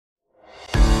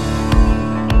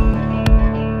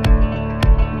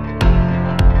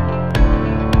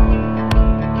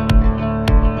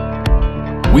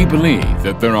We believe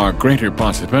that there are greater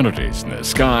possibilities in the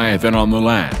sky than on the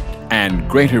land, and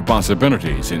greater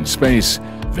possibilities in space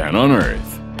than on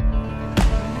Earth.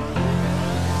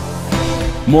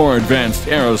 More advanced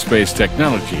aerospace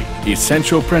technology,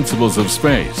 essential principles of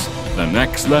space, the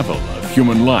next level of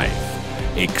human life.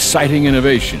 Exciting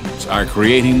innovations are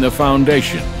creating the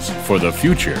foundations for the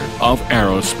future of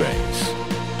aerospace.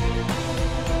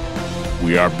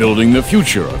 We are building the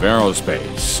future of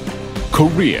aerospace.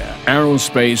 Korea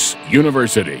Aerospace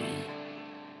University.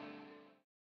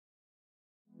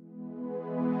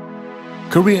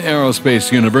 Korea Aerospace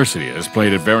University has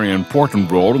played a very important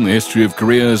role in the history of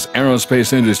Korea's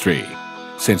aerospace industry.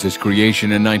 Since its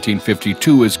creation in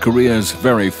 1952 as Korea's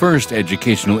very first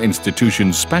educational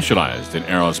institution specialized in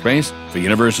aerospace, the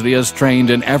university has trained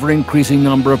an ever-increasing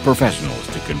number of professionals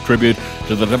to contribute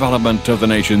to the development of the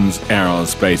nation's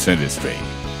aerospace industry.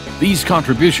 These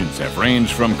contributions have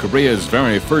ranged from Korea's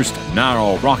very first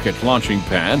narrow rocket launching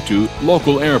pad to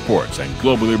local airports and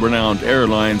globally renowned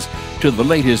airlines to the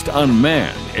latest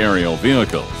unmanned aerial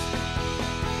vehicles.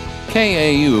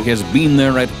 KAU has been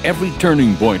there at every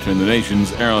turning point in the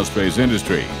nation's aerospace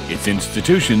industry. Its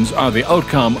institutions are the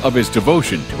outcome of its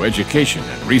devotion to education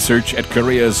and research at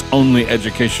Korea's only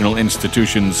educational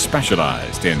institution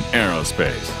specialized in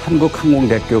aerospace.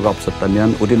 한국항공대학교가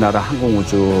없었다면 우리나라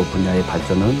항공우주 분야의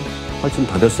발전은 훨씬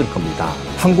더뎠을 겁니다.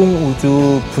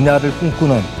 항공우주 분야를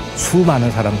꿈꾸는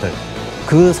수많은 사람들,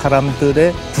 그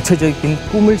사람들의 구체적인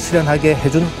꿈을 실현하게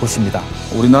해준 곳입니다.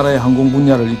 우리나라의 항공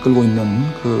분야를 이끌고 있는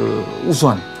그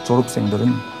우수한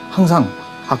졸업생들은 항상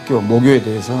학교, 모교에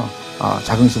대해서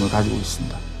자긍심을 가지고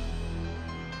있습니다.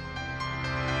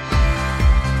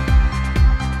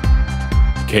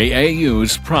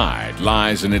 KAU's pride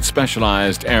lies in its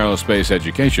specialized aerospace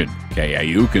education.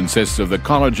 KAU consists of the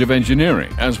College of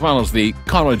Engineering as well as the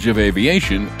College of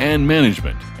Aviation and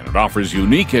Management. It offers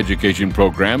unique education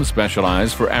programs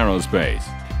specialized for aerospace.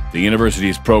 The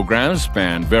university's programs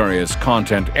span various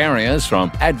content areas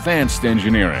from advanced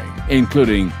engineering,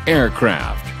 including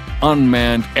aircraft,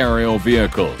 unmanned aerial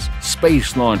vehicles,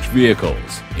 space launch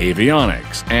vehicles,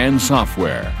 avionics and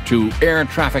software, to air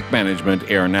traffic management,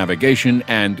 air navigation,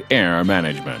 and air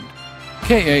management.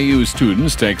 KAU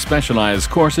students take specialized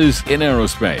courses in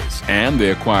aerospace, and they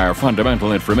acquire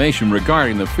fundamental information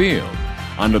regarding the field.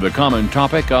 Under the common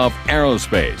topic of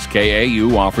aerospace,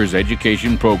 KAU offers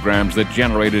education programs that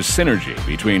generate a synergy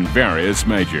between various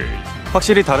majors.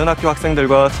 확실히 다른 학교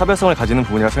학생들과 차별성을 가지는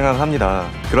부분이라 생각합니다.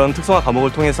 그런 특성화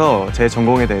과목을 통해서 제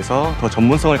전공에 대해서 더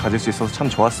전문성을 가질 수 있어서 참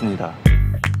좋았습니다.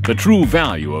 The true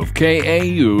value of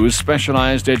KAU's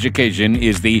specialized education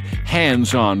is the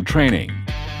hands-on training.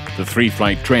 The three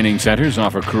flight training centers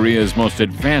offer Korea's most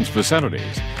advanced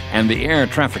facilities, and the Air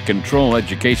Traffic Control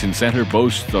Education Center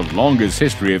boasts the longest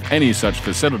history of any such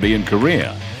facility in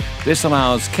Korea. This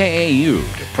allows KAU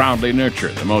to proudly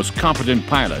nurture the most competent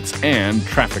pilots and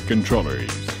traffic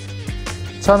controllers.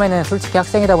 처음에는 솔직히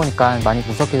학생이다 보니까 많이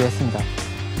무섭기도 했습니다.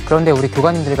 그런데 우리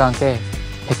교관님들과 함께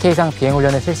 100회 이상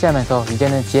비행훈련을 실시하면서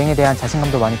이제는 비행에 대한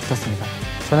자신감도 많이 붙었습니다.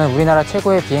 저는 우리나라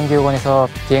최고의 비행교육원에서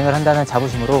비행을 한다는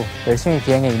자부심으로 열심히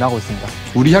비행에 임하고 있습니다.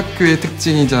 우리 학교의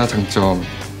특징이자 장점,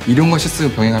 이론과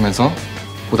실습을 병행하면서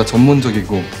보다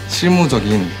전문적이고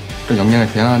실무적인 그런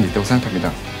역량을 배양하는 데 있다고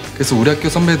생각합니다. 그래서 우리 학교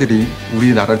선배들이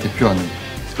우리나라를 대표하는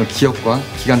그런 기업과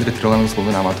기관들에 들어가는 것을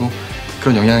보면 아마도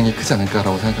그런 영향이 크지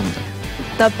않을까라고 생각합니다.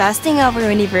 The best thing of our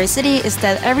university is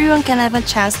that everyone can have a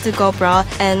chance to go abroad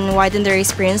and widen their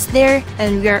experience there.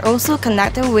 And we are also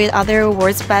connected with other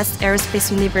world's best aerospace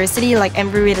university like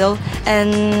Embry-Riddle.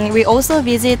 And we also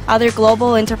visit other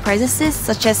global enterprises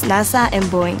such as NASA and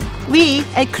Boeing. We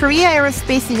at Korea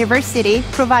Aerospace University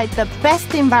provide the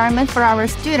best environment for our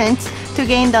students to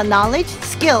gain the knowledge,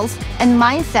 skills, and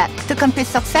mindset to compete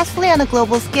successfully on a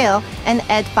global scale and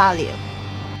add value.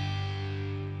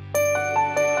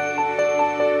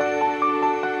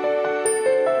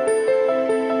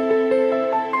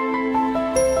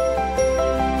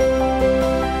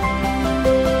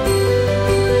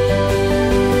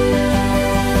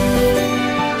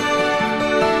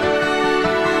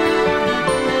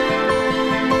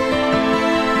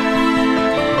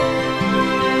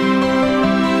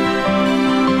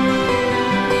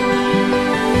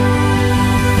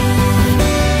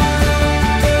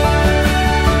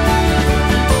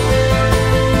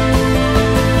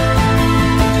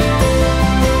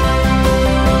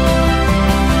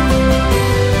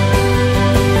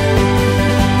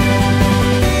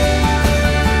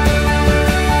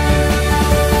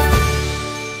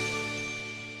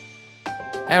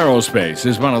 Aerospace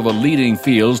is one of the leading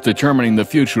fields determining the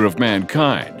future of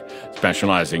mankind.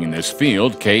 Specializing in this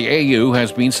field, KAU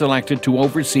has been selected to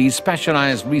oversee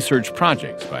specialized research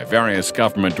projects by various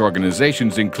government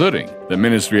organizations including the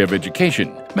Ministry of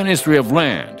Education, Ministry of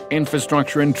Land,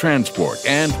 Infrastructure and Transport,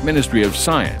 and Ministry of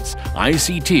Science,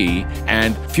 ICT,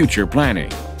 and Future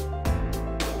Planning.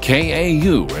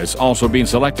 KAU has also been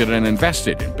selected and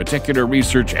invested in particular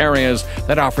research areas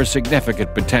that offer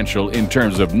significant potential in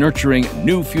terms of nurturing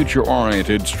new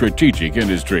future-oriented strategic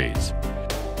industries.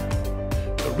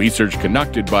 The research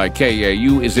conducted by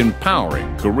KAU is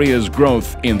empowering Korea's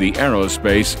growth in the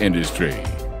aerospace industry.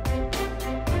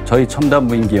 저희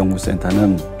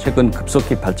첨단무인기연구센터는 최근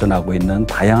급속히 발전하고 있는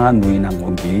다양한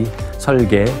무인항공기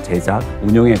설계, 제작,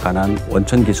 운용에 관한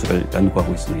원천 기술을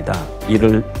연구하고 있습니다.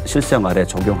 이를 실생활에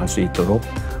적용할 수 있도록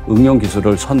응용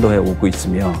기술을 선도해 오고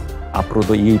있으며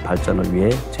앞으로도 이 발전을 위해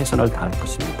최선을 다할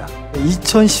것입니다.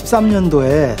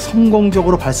 2013년도에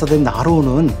성공적으로 발사된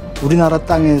나로는 우리나라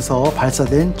땅에서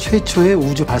발사된 최초의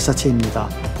우주 발사체입니다.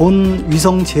 본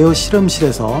위성 제어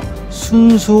실험실에서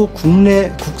순수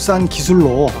국산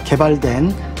기술로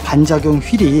개발된 반작용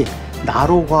휠이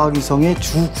나로과학위성의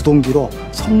주 구동기로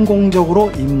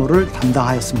성공적으로 임무를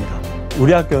담당하였습니다.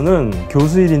 우리 학교는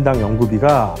교수 1인당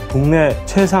연구비가 국내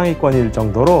최상위권일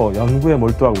정도로 연구에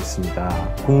몰두하고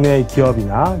있습니다. 국내의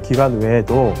기업이나 기관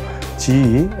외에도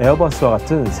GE, 에어버스와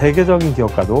같은 세계적인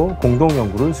기업과도 공동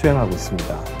연구를 수행하고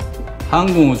있습니다.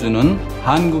 항공우주는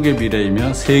한국의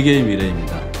미래이며 세계의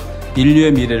미래입니다.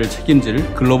 인류의 미래를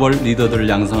책임질 글로벌 리더들을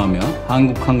양성하며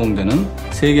한국항공대는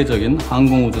세계적인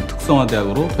항공우주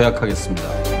특성화대학으로 도약하겠습니다.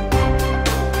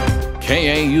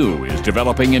 KAU is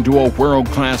developing into a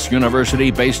world-class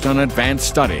university based on advanced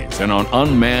studies and on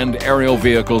unmanned aerial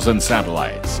vehicles and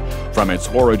satellites. From its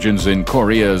origins in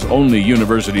Korea's only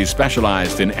university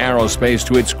specialized in aerospace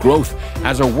to its growth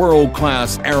as a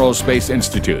world-class aerospace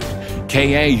institute,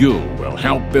 KAU will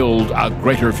help build a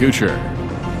greater future.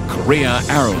 Korea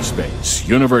Aerospace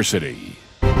University.